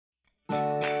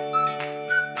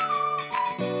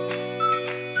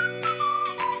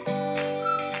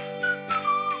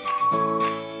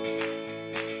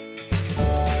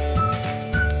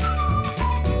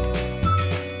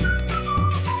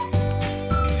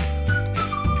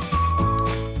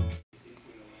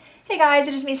guys,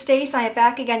 it is me, Stace. I am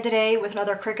back again today with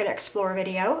another Cricut Explore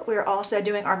video. We are also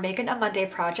doing our Make It a Monday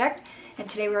project, and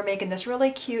today we are making this really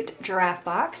cute giraffe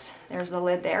box. There's the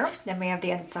lid there, then we have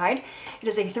the inside. It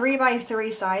is a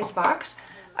 3x3 size box.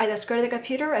 Let's go to the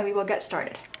computer and we will get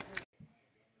started.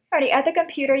 Alrighty, at the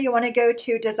computer you want to go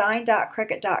to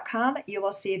design.cricut.com. You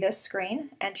will see this screen.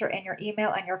 Enter in your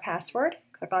email and your password.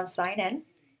 Click on sign in.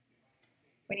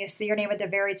 When you see your name at the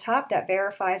very top, that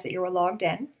verifies that you were logged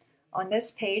in. On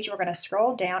this page, we're going to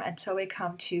scroll down until we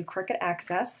come to Cricut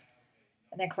Access,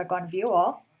 and then click on View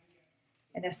All.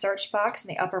 In the search box in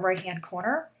the upper right-hand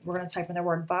corner, we're going to type in the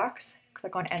word box.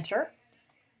 Click on Enter.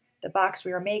 The box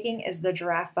we are making is the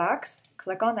giraffe box.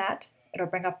 Click on that. It'll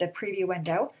bring up the preview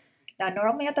window. Now,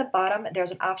 normally at the bottom,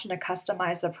 there's an option to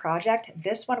customize the project.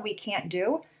 This one we can't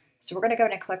do, so we're going to go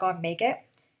ahead and click on Make It.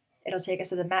 It'll take us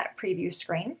to the matte preview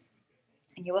screen.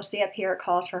 And you will see up here it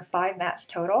calls for 5 mats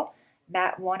total.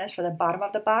 Mat 1 is for the bottom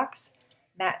of the box.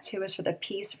 Mat 2 is for the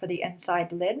piece for the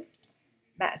inside lid.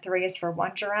 Mat 3 is for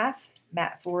one giraffe.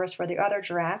 Mat 4 is for the other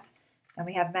giraffe. And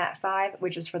we have mat 5,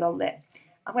 which is for the lid.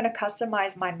 I'm going to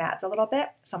customize my mats a little bit.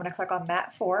 So I'm going to click on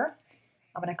mat 4.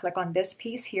 I'm going to click on this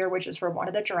piece here, which is for one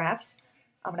of the giraffes.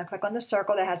 I'm going to click on the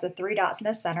circle that has the 3 dots in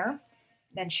the center.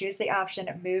 Then choose the option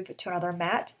Move to another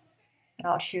mat. And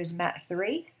I'll choose mat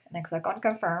 3. And then click on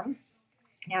Confirm.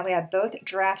 Now we have both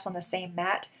giraffes on the same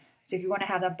mat. So if you want to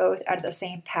have them both out of the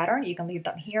same pattern, you can leave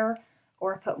them here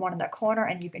or put one in the corner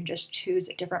and you can just choose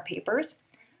different papers.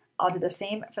 I'll do the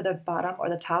same for the bottom or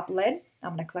the top lid.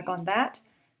 I'm going to click on that,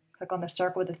 click on the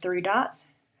circle with the 3 dots,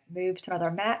 move to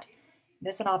another mat.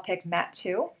 This one I'll pick mat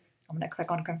 2. I'm going to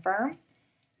click on Confirm,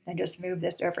 then just move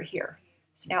this over here.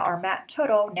 So now our mat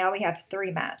total, now we have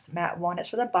 3 mats. Mat 1 is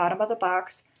for the bottom of the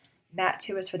box, mat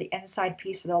 2 is for the inside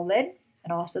piece for the lid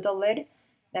and also the lid,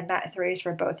 then mat 3 is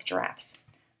for both giraffes.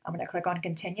 I'm going to click on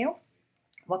Continue.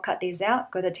 We'll cut these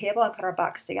out, go to the table, and put our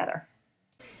box together.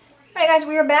 Alright guys,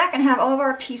 we are back and have all of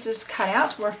our pieces cut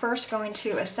out. We're first going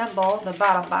to assemble the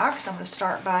bottom box. I'm going to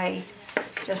start by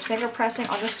just finger pressing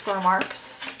on the score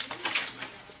marks.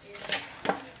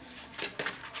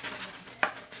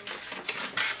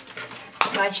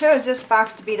 Now I chose this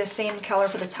box to be the same color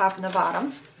for the top and the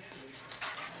bottom.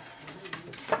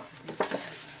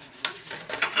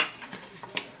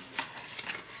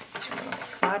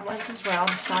 Side ones as well,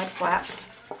 the side flaps.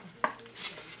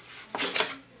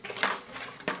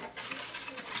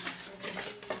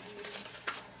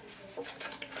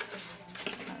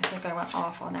 I think I went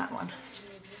off on that one.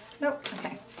 Nope,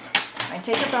 okay. I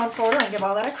take the bone folder and give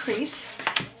all that a crease.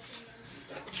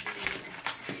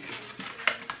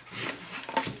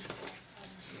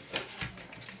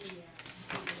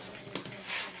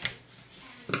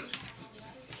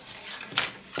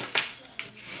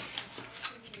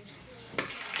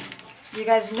 You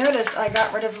guys noticed I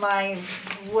got rid of my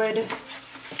wood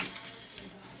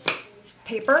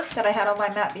paper that I had on my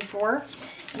mat before,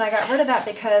 and I got rid of that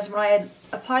because when I had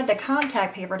applied the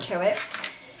contact paper to it,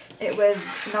 it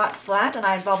was not flat and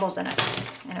I had bubbles in it,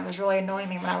 and it was really annoying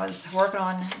me when I was working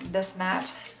on this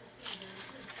mat,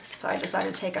 so I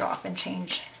decided to take it off and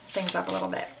change things up a little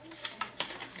bit.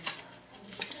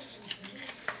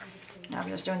 Now I'm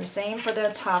just doing the same for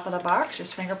the top of the box,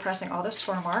 just finger pressing all the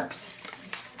score marks.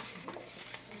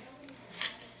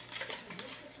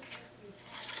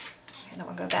 And then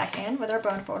we'll go back in with our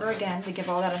bone folder again to give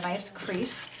all that a nice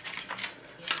crease.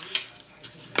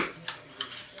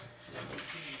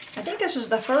 I think this was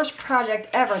the first project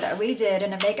ever that we did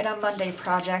in a Make It On Monday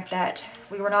project that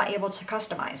we were not able to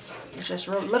customize. It's just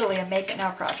literally a Make It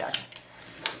Now project.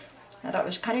 I thought it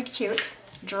was kind of cute.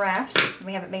 Giraffes.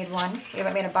 We haven't made one. We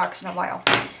haven't made a box in a while.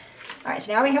 Alright,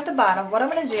 so now we have the bottom. What I'm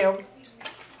going to do,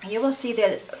 you will see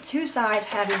that 2 sides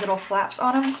have these little flaps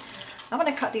on them. I'm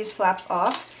going to cut these flaps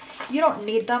off. You don't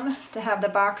need them to have the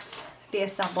box be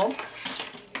assembled.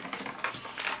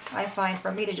 I find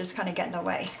for me to just kind of get in the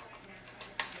way.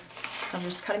 So I'm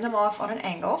just cutting them off on an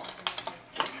angle.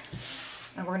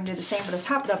 And we're going to do the same for the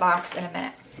top of the box in a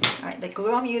minute. Alright, the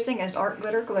glue I'm using is Art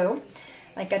Glitter Glue.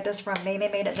 I get this from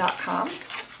maymaymadeit.com.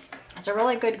 It's a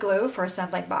really good glue for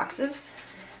assembling boxes.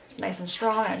 It's nice and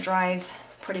strong and it dries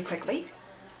pretty quickly.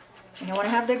 And you want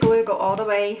to have the glue go all the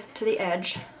way to the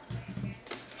edge.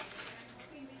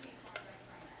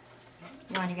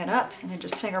 Lining it up and then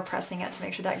just finger pressing it to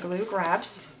make sure that glue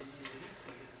grabs.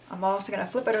 I'm also going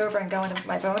to flip it over and go into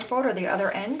my bone folder, the other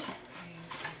end,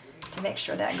 to make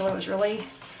sure that glue is really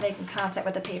making contact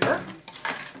with the paper.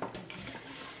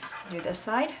 Do this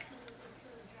side.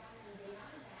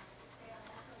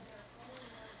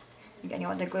 Again, you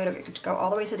want the glue to go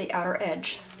all the way to the outer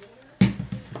edge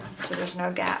so there's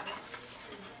no gap.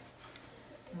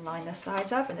 Line the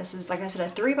sides up, and this is, like I said,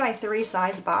 a 3x3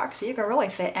 size box, so you can really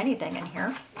fit anything in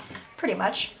here, pretty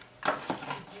much.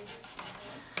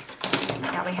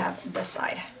 Now we have this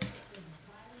side.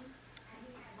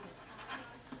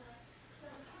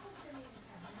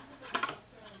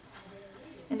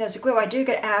 And there's glue. I do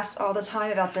get asked all the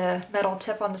time about the metal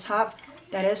tip on the top.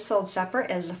 That is sold separate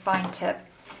as a fine tip,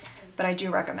 but I do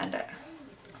recommend it.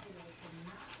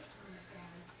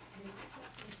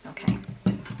 Okay,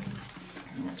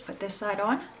 and let's put this side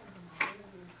on.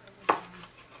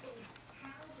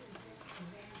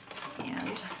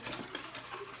 And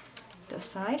this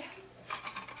side.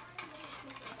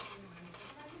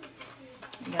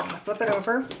 And then I'm going to flip it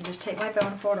over and just take my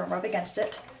bone folder and rub against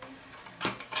it.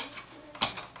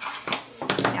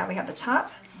 Now we have the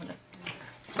top. I'm going to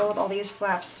fold all these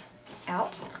flaps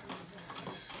out.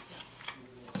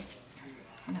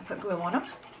 And I'll put glue on them.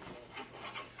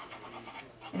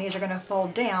 And these are going to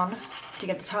fold down to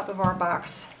get the top of our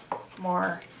box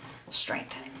more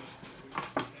strength.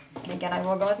 And again, I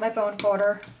will go with my bone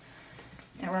folder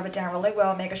and rub it down really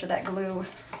well, making sure that glue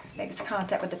makes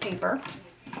contact with the paper.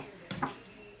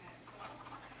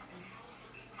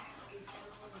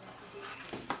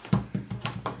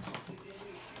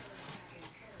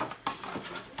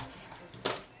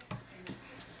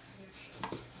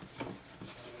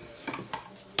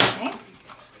 Okay,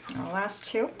 and our last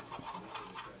two.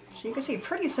 So you can see,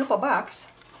 pretty simple box.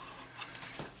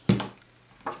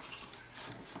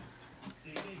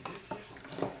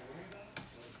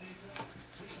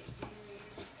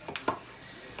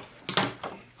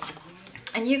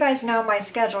 And you guys know my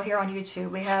schedule here on YouTube.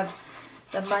 We have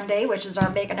the Monday, which is our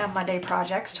Making a Monday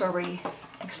projects, where we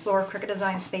explore Cricut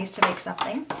Design Space to make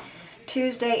something.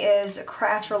 Tuesday is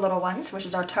Crafts for Little Ones, which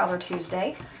is our Toddler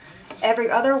Tuesday.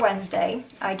 Every other Wednesday,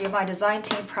 I do my design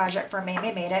team project for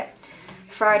Mamie Made It.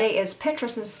 Friday is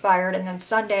Pinterest inspired, and then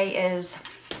Sunday is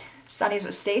Sundays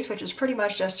with Stace, which is pretty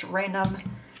much just random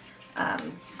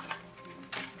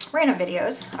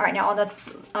videos. All right, now on the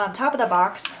top of the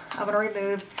box, I'm going to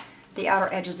remove the outer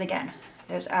edges again,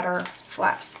 those outer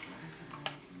flaps.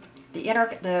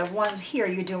 The ones here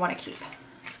you do want to keep.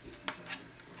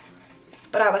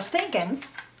 But I was thinking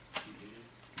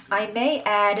I may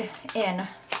add in,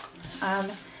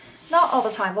 not all the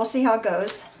time, we'll see how it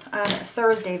goes,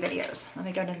 Thursday videos. Let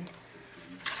me go ahead and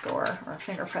score or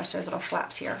finger press those little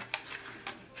flaps here.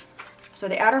 So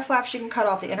the outer flaps you can cut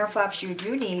off, the inner flaps you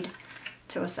do need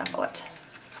to assemble it.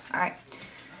 All right,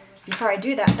 before I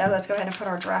do that though, let's go ahead and put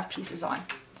our draft pieces on.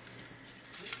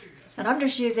 And I'm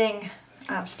just using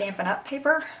Stampin' Up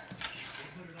paper.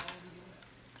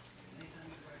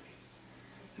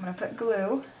 I'm going to put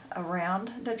glue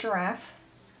around the giraffe,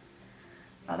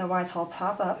 otherwise he'll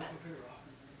pop up.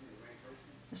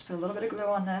 Just put a little bit of glue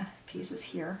on the pieces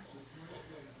here.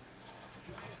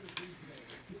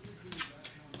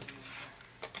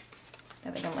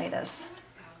 Then we can lay this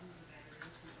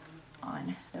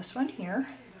on this one here.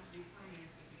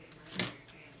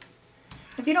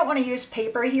 If you don't want to use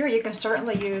paper here, you can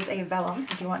certainly use a vellum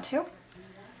if you want to.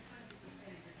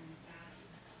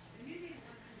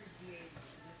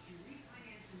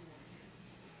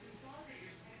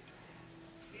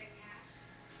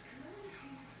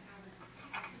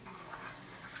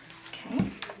 Okay.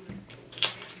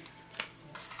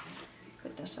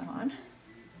 Put this on.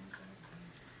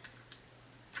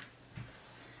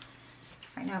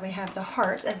 Right now we have the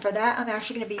hearts, and for that I'm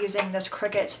actually going to be using this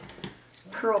Cricut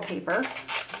curl paper.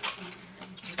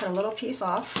 Just cut a little piece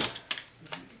off,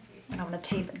 and I'm going to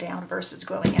tape it down versus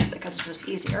gluing it because it's just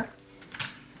easier.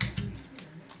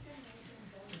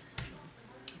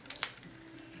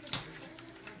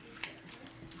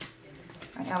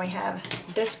 Right now we have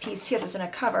this piece here that's going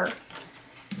to cover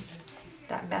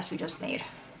that mess we just made.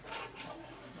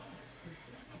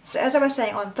 So as I was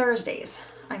saying, on Thursdays,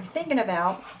 I'm thinking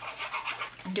about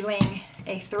doing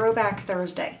a Throwback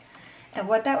Thursday. And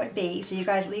what that would be, so you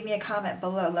guys leave me a comment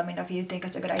below, let me know if you think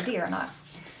it's a good idea or not.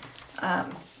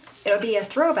 It'll be a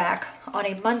throwback on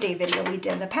a Monday video we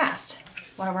did in the past,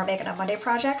 one of our Making a Monday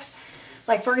projects.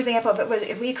 Like for example,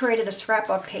 if we created a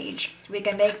scrapbook page, we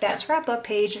can make that scrapbook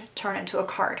page turn into a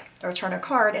card, or turn a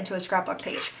card into a scrapbook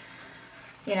page,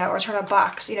 you know, or turn a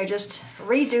box, you know, just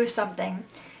redo something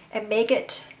and make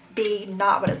it be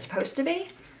not what it's supposed to be.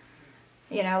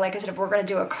 You know, like I said, if we're going to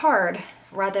do a card,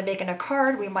 rather than making a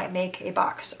card, we might make a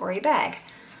box or a bag.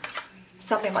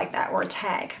 Something like that, or a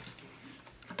tag.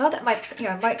 I thought that might, you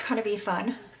know, might kind of be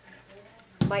fun.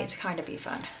 Might kind of be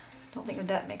fun. Don't think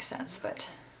that makes sense, but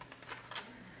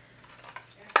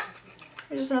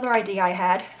there's just another idea I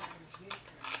had.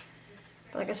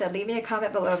 But like I said, leave me a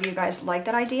comment below if you guys like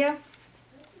that idea.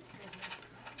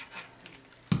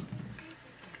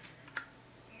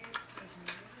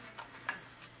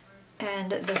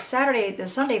 And the Sunday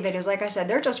videos, like I said,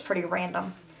 they're just pretty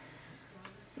random.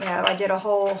 You know, I did a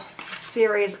whole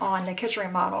series on the kitchen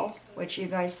remodel, which you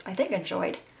guys, I think,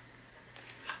 enjoyed.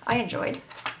 I enjoyed.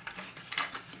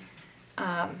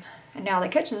 And now the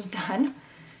kitchen's done,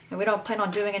 and we don't plan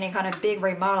on doing any kind of big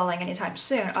remodeling anytime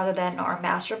soon other than our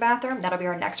master bathroom. That'll be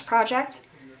our next project.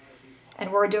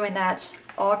 And we're doing that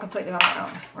all completely on our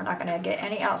own. We're not going to get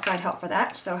any outside help for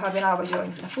that. So hubby and I will be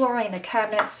doing the flooring, the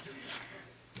cabinets,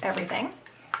 everything.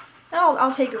 And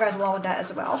I'll take you guys along with that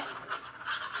as well.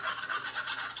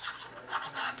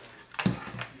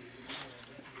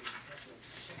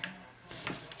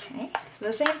 Okay, so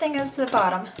the same thing as the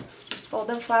bottom. Just fold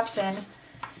them flaps in,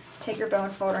 take your bone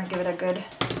folder and give it a good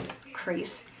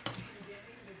crease.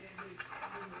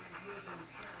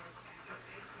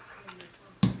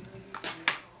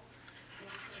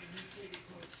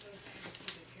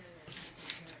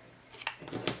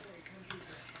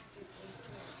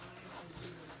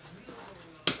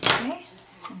 Okay,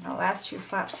 and the last two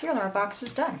flaps here and our box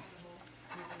is done.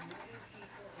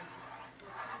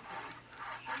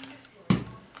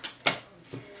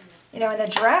 You know, and the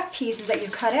giraffe pieces that you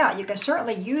cut out, you can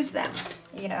certainly use them.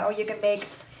 You know, you can make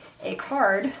a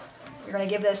card. You're going to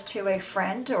give this to a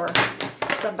friend or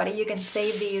somebody. You can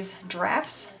save these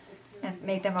giraffes and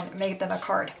make them a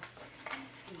card.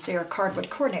 So your card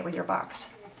would coordinate with your box.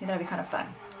 I think that'd be kind of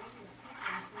fun.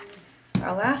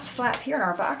 Our last flap here in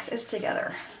our box is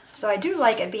together. So I do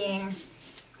like it being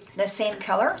the same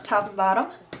color, top and bottom.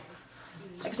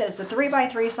 Like I said, it's a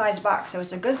 3x3 size box, so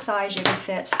it's a good size. You can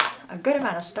fit a good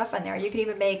amount of stuff in there. You can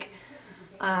even make,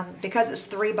 because it's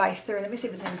 3x3, let me see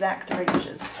if it's an exact 3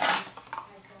 inches.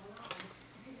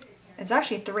 It's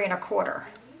actually 3 1/4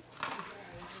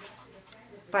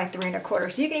 by 3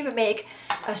 1/4. So you can even make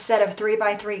a set of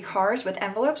 3x3 cards with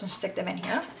envelopes and stick them in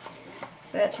here.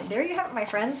 But there you have it, my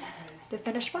friends, the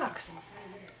finished box.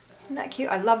 Isn't that cute?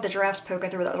 I love the giraffes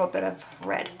poking through with a little bit of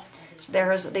red. So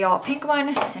there's the all pink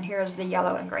one, and here's the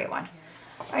yellow and gray one.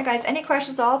 Alright guys, any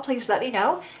questions at all, please let me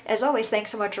know. As always,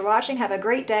 thanks so much for watching. Have a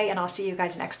great day, and I'll see you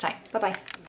guys next time. Bye-bye.